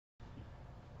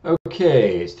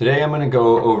Okay, so today I'm going to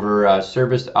go over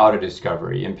service auto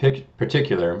discovery. In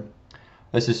particular,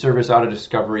 this is service auto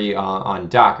discovery on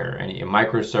Docker, any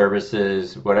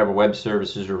microservices, whatever web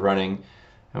services you're running.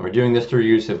 And we're doing this through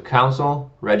use of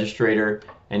Consul, Registrator,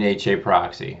 and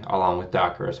HAProxy, along with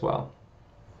Docker as well.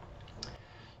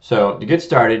 So to get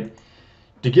started,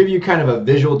 to give you kind of a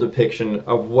visual depiction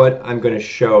of what I'm going to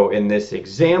show in this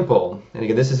example, and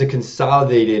again, this is a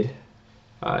consolidated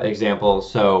example,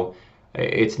 so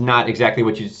it's not exactly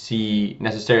what you see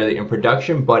necessarily in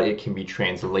production, but it can be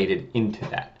translated into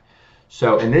that.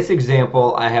 So in this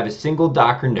example, I have a single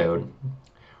Docker node.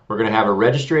 We're going to have a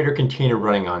Registrator container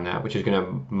running on that, which is going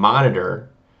to monitor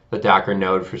the Docker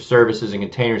node for services and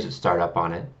containers that start up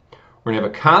on it. We're going to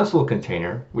have a Consul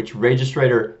container, which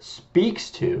Registrator speaks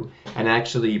to and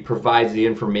actually provides the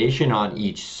information on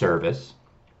each service.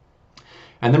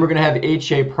 And then we're going to have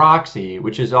HAProxy,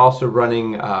 which is also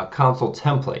running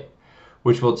Consul-Template,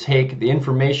 which will take the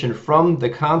information from the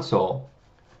Consul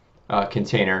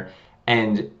container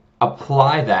and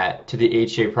apply that to the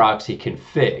HAProxy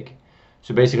config.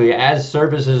 So basically, as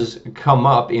services come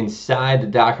up inside the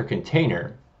Docker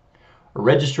container, a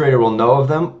Registrator will know of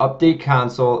them, update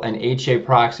Consul, and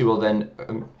HAProxy will then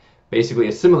basically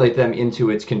assimilate them into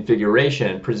its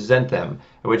configuration and present them,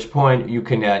 at which point you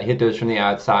can hit those from the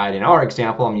outside. In our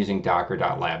example, I'm using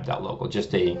docker.lab.local,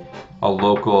 just a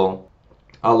local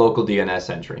DNS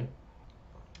entry.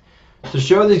 To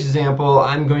show this example,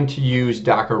 I'm going to use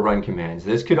Docker run commands.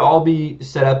 This could all be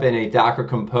set up in a Docker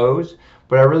compose,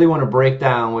 but I really want to break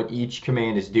down what each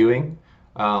command is doing,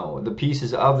 the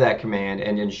pieces of that command,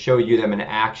 and then show you them in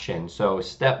action. So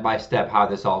step by step how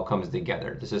this all comes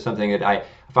together. This is something that I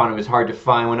found it was hard to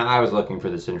find when I was looking for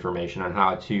this information on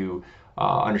how to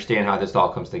understand how this all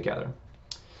comes together.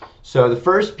 So the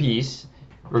first piece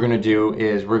we're going to do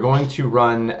is we're going to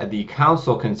run the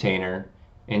Consul container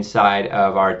inside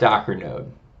of our Docker node.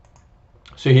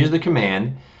 So here's the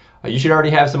command. You should already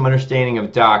have some understanding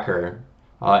of Docker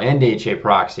and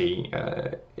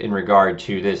HAProxy in regard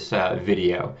to this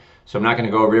video. So I'm not going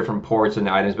to go over different ports and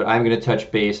items, but I'm going to touch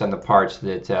base on the parts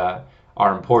that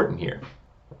are important here.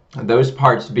 And those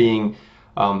parts being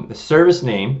the service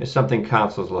name is something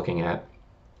Consul is looking at.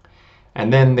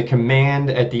 And then the command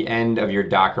at the end of your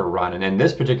Docker run. And in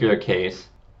this particular case,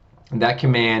 that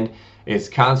command is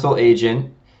consul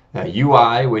agent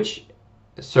UI, which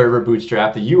server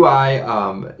bootstrap. The UI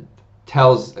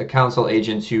tells a Consul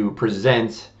agent to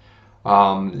present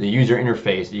the user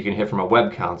interface that you can hit from a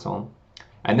web console.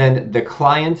 And then the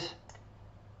client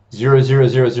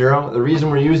 0000. The reason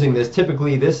we're using this,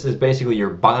 typically this is basically you're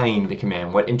binding the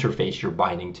command, what interface you're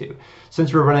binding to.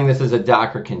 Since we're running this as a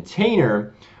Docker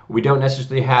container, we don't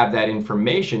necessarily have that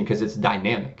information because it's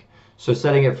dynamic. So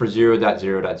setting it for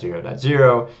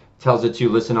 0.0.0.0 tells it to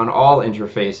listen on all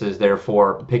interfaces,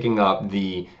 therefore picking up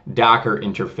the Docker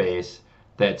interface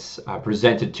that's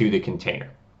presented to the container.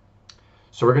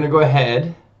 So we're going to go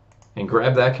ahead and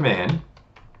grab that command.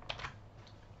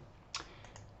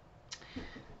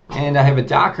 And I have a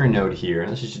Docker node here.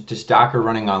 This is just Docker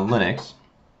running on Linux.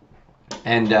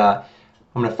 And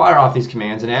I'm going to fire off these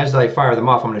commands, and as I fire them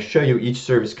off, I'm going to show you each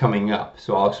service coming up.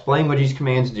 So I'll explain what each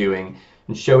command's doing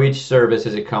and show each service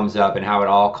as it comes up and how it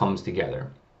all comes together.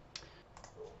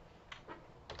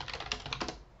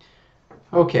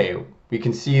 Okay, we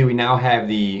can see we now have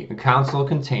the Consul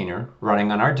container running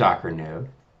on our Docker node.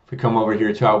 If we come over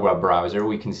here to our web browser,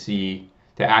 we can see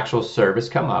the actual service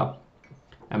come up.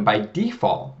 And by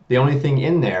default, the only thing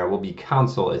in there will be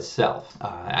Consul itself.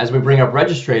 As we bring up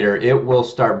Registrator, it will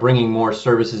start bringing more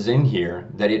services in here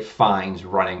that it finds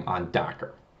running on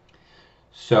Docker.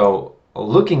 So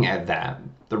looking at that,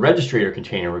 the Registrator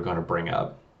container we're going to bring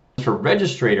up. For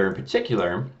Registrator in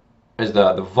particular, is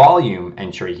the volume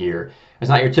entry here. It's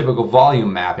not your typical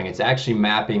volume mapping. It's actually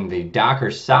mapping the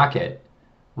Docker socket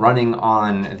running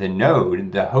on the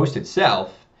node, the host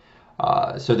itself,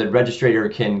 so that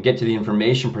Registrator can get to the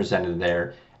information presented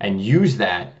there and use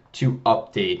that to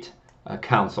update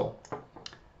Consul.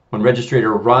 When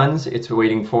Registrator runs, it's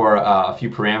waiting for a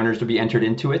few parameters to be entered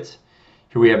into it.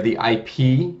 Here we have the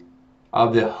IP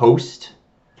of the host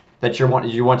that you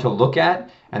want to look at,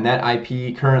 and that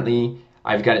IP currently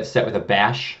I've got it set with a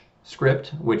bash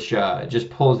script, which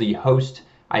just pulls the host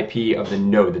IP of the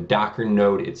node, the Docker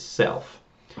node itself.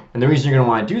 And the reason you're going to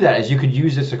want to do that is you could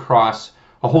use this across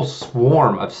a whole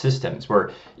swarm of systems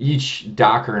where each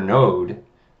Docker node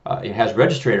it has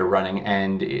Registrator running,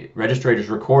 and Registrator is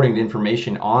recording the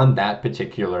information on that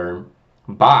particular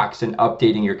box and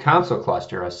updating your Consul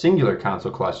cluster, a singular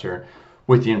Consul cluster,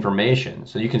 with the information.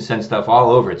 So you can send stuff all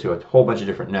over to a whole bunch of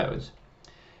different nodes.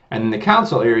 And in the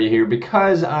Consul area here,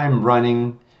 because I'm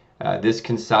running this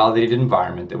consolidated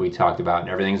environment that we talked about, and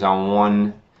everything's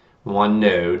on one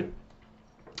node,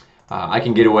 I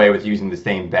can get away with using the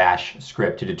same bash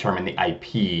script to determine the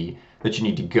IP that you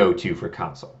need to go to for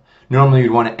console. Normally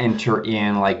you'd want to enter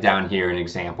in, like down here an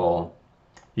example,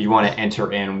 you'd want to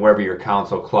enter in wherever your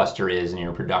console cluster is in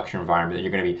your production environment that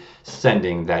you're going to be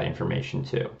sending that information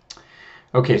to.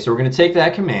 Okay, so we're going to take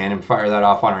that command and fire that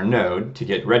off on our node to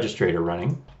get Registrator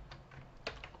running.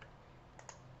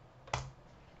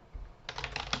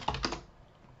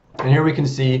 And here we can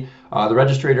see the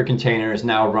Registrator container is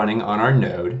now running on our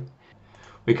node.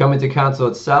 We come into console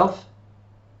itself,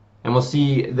 and we'll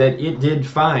see that it did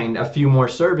find a few more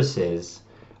services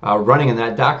running in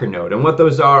that Docker node. And what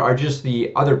those are just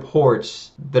the other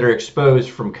ports that are exposed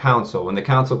from console. When the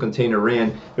console container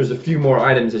ran, there's a few more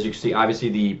items, as you can see. Obviously,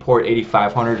 the port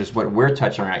 8500 is what we're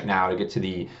touching right now to get to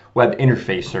the web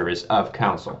interface service of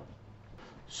console.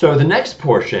 So the next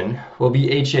portion will be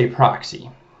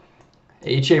haproxy.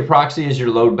 haproxy is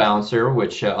your load balancer,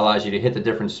 which allows you to hit the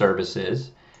different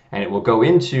services, and it will go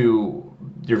into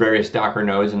your various Docker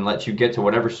nodes and let you get to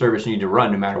whatever service you need to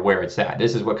run no matter where it's at.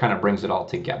 This is what kind of brings it all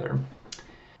together.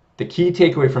 The key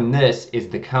takeaway from this is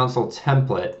the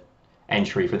Consul-Template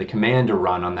entry for the command to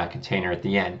run on that container at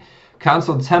the end.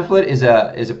 Consul-Template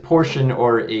is a portion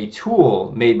or a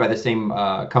tool made by the same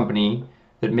company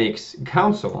that makes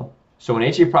Consul. So when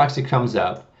haproxy comes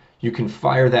up, you can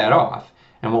fire that off.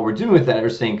 And what we're doing with that, we're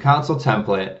saying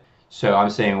Consul-Template. So I'm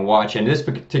saying watch. In this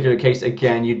particular case,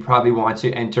 again, you'd probably want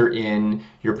to enter in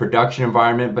your production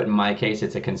environment, but in my case,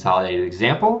 it's a consolidated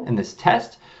example in this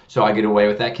test. So I get away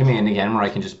with that command again, where I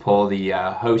can just pull the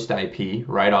host IP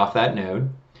right off that node.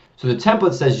 So the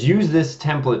template says use this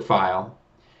template file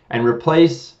and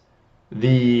replace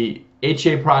the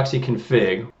haproxy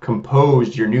config,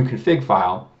 composed your new config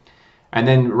file, and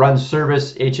then run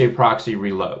service haproxy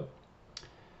reload.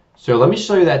 So let me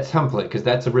show you that template, because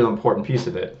that's a real important piece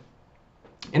of it.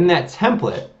 In that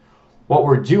template, what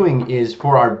we're doing is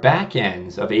for our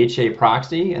backends of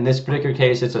haproxy, in this particular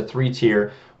case it's a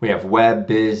 3-tier, we have web,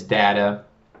 biz, data,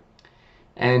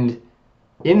 and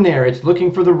in there it's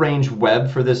looking for the range web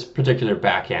for this particular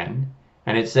backend,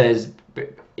 and it says,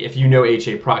 if you know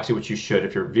haproxy, which you should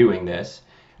if you're viewing this,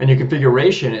 and your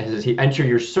configuration, it says enter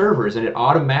your servers, and it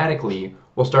automatically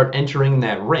will start entering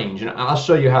that range, and I'll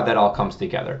show you how that all comes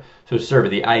together. So server,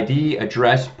 the ID,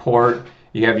 address, port,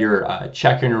 you have your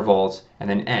check intervals, and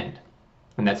then end.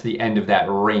 And that's the end of that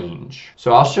range.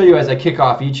 So I'll show you as I kick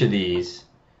off each of these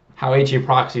how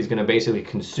haproxy is going to basically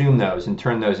consume those and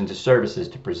turn those into services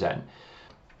to present.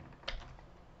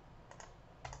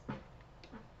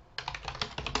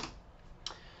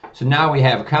 So now we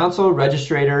have console,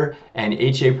 registrator, and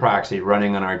haproxy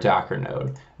running on our Docker node.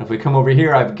 And if we come over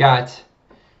here,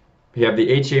 we have the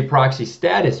haproxy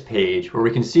status page where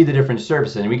we can see the different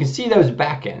services, and we can see those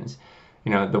backends.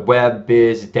 You know, the web,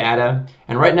 biz, data,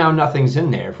 and right now nothing's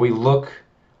in there. If we look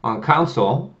on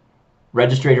console,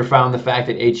 Registrator found the fact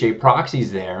that haproxy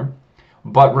is there,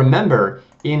 but remember,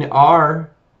 in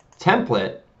our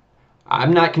template,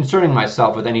 I'm not concerning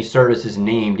myself with any services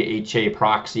named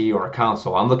haproxy or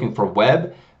console. I'm looking for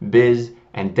web, biz,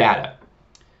 and data.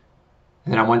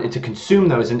 And I want it to consume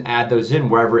those and add those in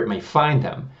wherever it may find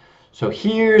them. So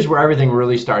here's where everything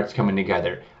really starts coming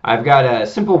together. I've got a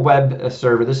simple web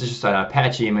server. This is just an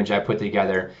Apache image I put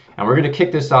together, and we're going to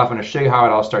kick this off and I'll show you how it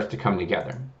all starts to come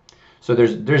together. So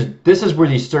this is where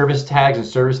these service tags and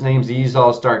service names, these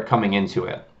all start coming into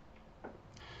it.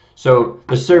 So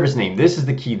the service name, this is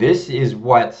the key. This is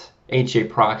what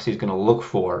haproxy is going to look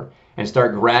for and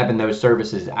start grabbing those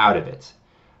services out of it.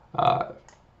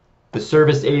 The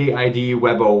service ID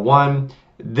web01.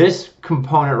 This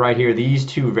component right here, these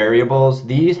two variables,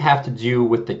 these have to do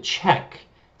with the check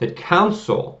that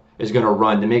console is going to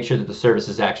run to make sure that the service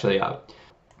is actually up.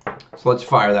 So let's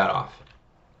fire that off.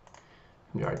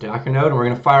 Do our Docker node, and we're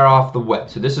going to fire off the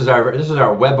web. So this is our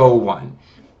web01.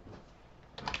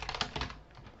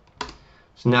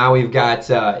 So now we've got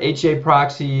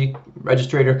haproxy,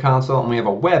 registrator, console, and we have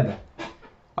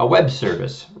a web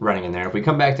service running in there. If we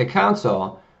come back to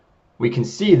console, we can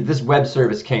see that this web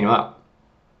service came up.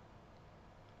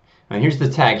 And here's the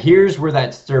tag. Here's where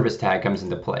that service tag comes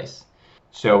into place.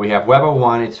 So we have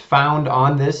web01. It's found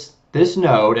on this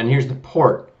node, and here's the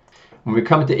port. When we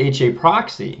come to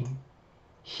haproxy,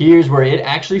 here's where it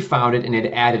actually found it, and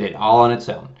it added it all on its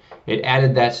own. It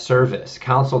added that service.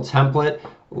 Consul-Template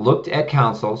looked at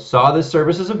console, saw the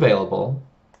service is available,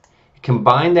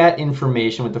 combined that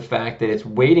information with the fact that it's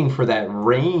waiting for that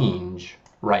range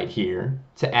right here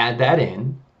to add that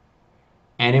in,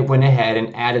 and it went ahead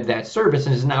and added that service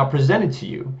and is now presented to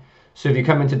you. So if you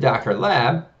come into Docker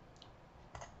Lab,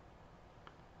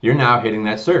 you're now hitting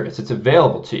that service. It's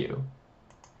available to you.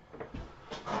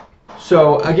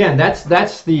 So again,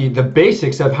 that's the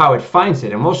basics of how it finds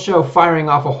it, and we'll show firing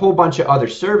off a whole bunch of other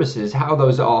services, how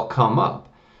those all come up.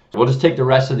 So we'll just take the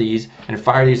rest of these and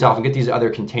fire these off and get these other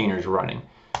containers running.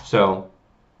 So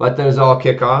let those all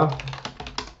kick off.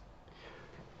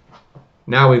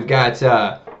 Now we've got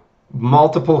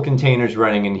multiple containers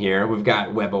running in here. We've got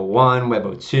Web01,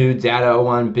 Web02,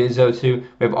 Data01, Biz02.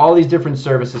 We have all these different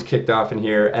services kicked off in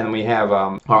here, and we have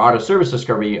our auto service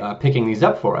discovery picking these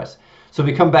up for us. So if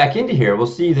we come back into here, we'll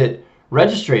see that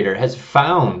Registrator has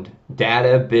found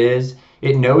data, biz.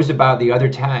 It knows about the other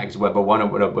tags, Web01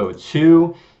 and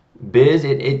Web02, biz.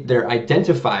 They're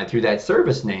identified through that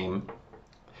service name.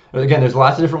 Again, there's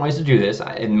lots of different ways to do this.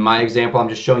 In my example, I'm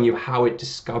just showing you how it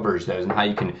discovers those and how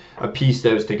you can piece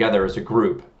those together as a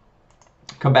group.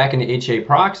 Come back into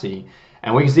haproxy,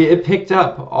 and we can see it picked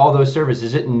up all those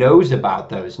services. It knows about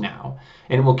those now,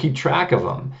 and it will keep track of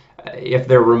them. If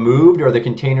they're removed or the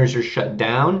containers are shut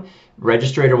down,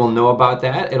 Registrator will know about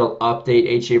that. It'll update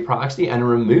haproxy and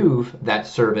remove that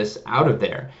service out of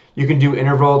there. You can do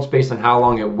intervals based on how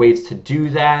long it waits to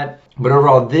do that. But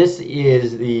overall, this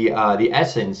is the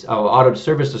essence of auto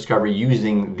service discovery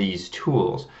using these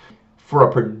tools. For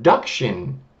a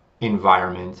production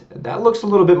environment, that looks a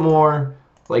little bit more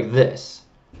like this.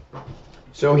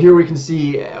 So here we can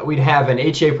see we'd have an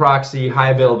haproxy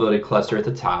high availability cluster at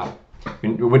the top.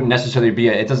 It wouldn't necessarily be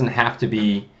it doesn't have to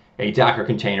be a Docker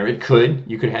container. It could.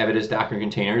 You could have it as Docker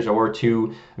containers or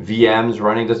 2 VMs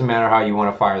running. Doesn't matter how you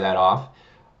want to fire that off.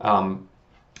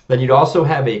 Then you'd also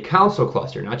have a console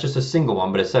cluster, not just a single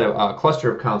one, but a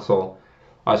cluster of console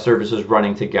services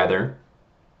running together.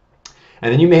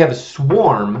 And then you may have a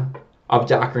swarm of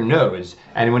Docker nodes.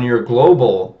 And when your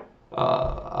global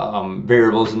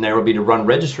variables in there would be to run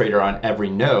Registrator on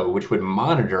every node, which would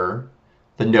monitor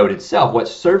the node itself, what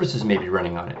services may be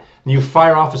running on it. And you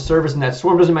fire off a service in that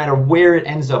swarm, doesn't matter where it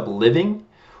ends up living.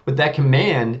 With that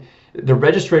command, the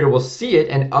Registrator will see it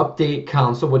and update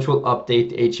console, which will update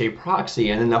the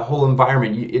haproxy, and then the whole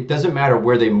environment. It doesn't matter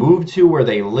where they move to, where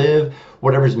they live,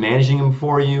 whatever's managing them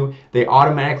for you, they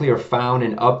automatically are found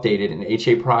and updated, and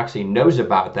haproxy knows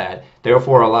about that,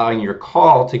 therefore allowing your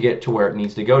call to get to where it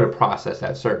needs to go to process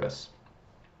that service.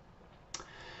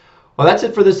 Well, that's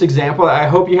it for this example. I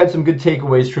hope you had some good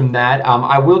takeaways from that.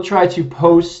 I will try to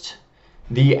post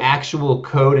the actual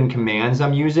code and commands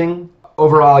I'm using.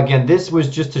 Overall, again, this was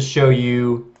just to show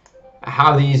you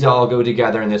how these all go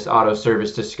together in this auto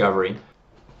service discovery.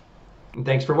 And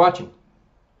thanks for watching.